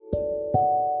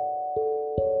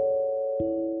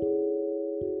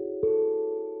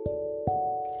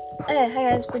Hi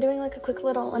guys, we're doing like a quick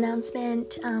little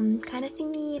announcement, kind of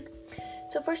thingy.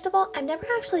 So first of all, I've never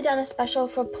actually done a special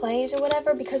for plays or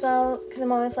whatever because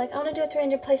I'm always like, I want to do a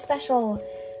 300 play special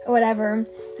or whatever,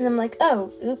 and I'm like,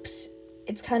 oh, oops,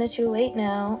 it's kind of too late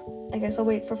now. I guess I'll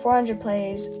wait for 400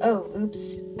 plays. Oh,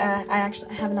 oops, I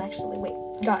haven't actually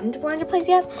gotten to 400 plays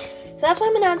yet, so that's why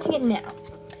I'm announcing it now.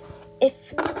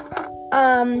 If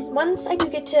once I do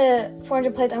get to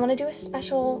 400 plays, I want to do a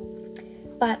special.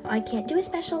 But I can't do a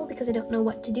special because I don't know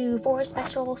what to do for a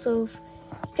special. So if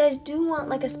you guys do want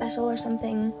like a special or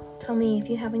something, tell me if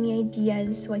you have any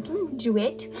ideas so I can do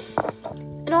it.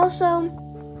 And also,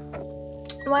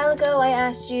 a while ago I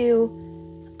asked you,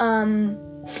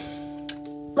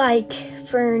 like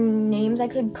for names I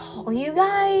could call you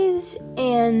guys,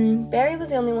 and Barry was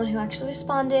the only one who actually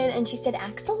responded, and she said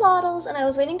axolotls, and I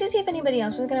was waiting to see if anybody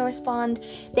else was gonna respond.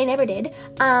 They never did.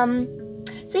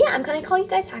 So yeah, I'm gonna call you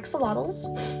guys axolotls.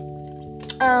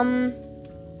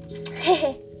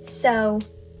 So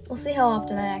we'll see how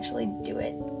often I actually do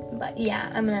it. But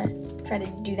yeah, I'm gonna try to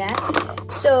do that.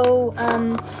 So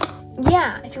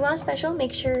yeah, if you want a special,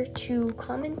 make sure to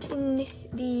comment in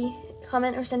the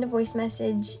comment or send a voice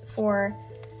message for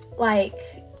like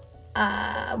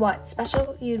what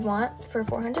special you'd want for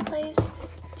 400 plays.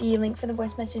 The link for the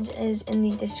voice message is in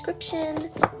the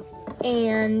description.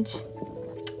 And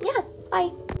yeah,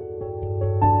 bye.